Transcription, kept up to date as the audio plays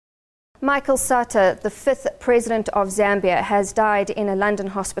Michael Sata, the 5th president of Zambia, has died in a London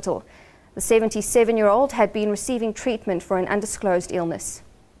hospital. The 77-year-old had been receiving treatment for an undisclosed illness.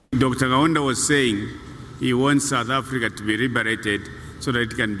 Dr. Kaunda was saying he wants South Africa to be liberated so that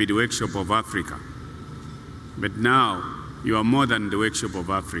it can be the workshop of Africa. But now, you are more than the workshop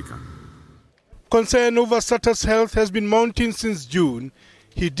of Africa. Concern over Sata's health has been mounting since June.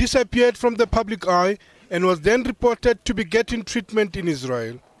 He disappeared from the public eye and was then reported to be getting treatment in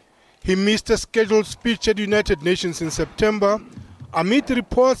Israel. He missed a scheduled speech at the United Nations in September amid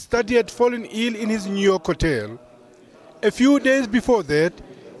reports that he had fallen ill in his New York hotel. A few days before that,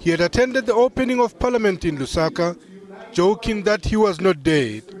 he had attended the opening of Parliament in Lusaka, joking that he was not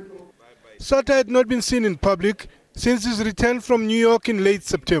dead. Sata had not been seen in public since his return from New York in late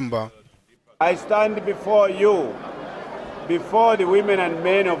September. I stand before you, before the women and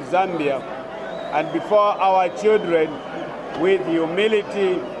men of Zambia, and before our children with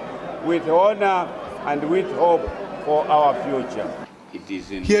humility, with honor, and with hope for our future.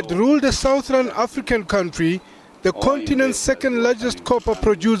 He had ruled a southern African country, the continent's second largest copper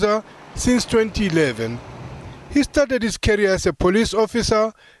producer, since 2011. He started his career as a police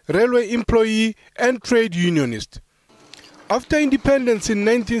officer, railway employee, and trade unionist. After independence in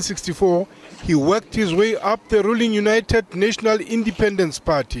 1964, he worked his way up the ruling United National Independence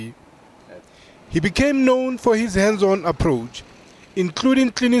Party. He became known for his hands-on approach, including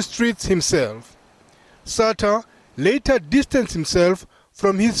cleaning streets himself. Sata later distanced himself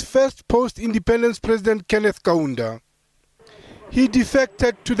from his first post-independence president Kenneth Kaunda. He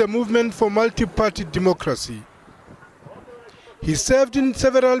defected to the movement for multi-party democracy. He served in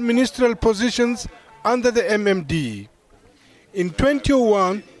several ministerial positions under the MMD. In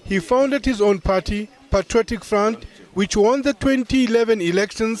 2001, he founded his own party, Patriotic Front, which won the 2011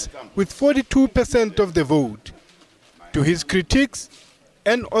 elections with 42% of the vote. To his critics,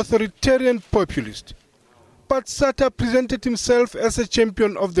 an authoritarian populist. But Sata presented himself as a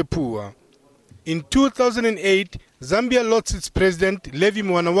champion of the poor. In 2008, Zambia lost its president, Levi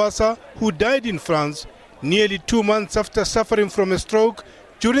Mwanawasa, who died in France nearly 2 months after suffering from a stroke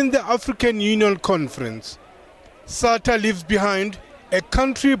during the African Union conference. Sata leaves behind a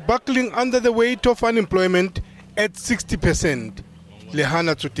country buckling under the weight of unemployment at 60%.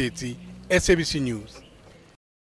 Lehana Tsotetsi, SABC News.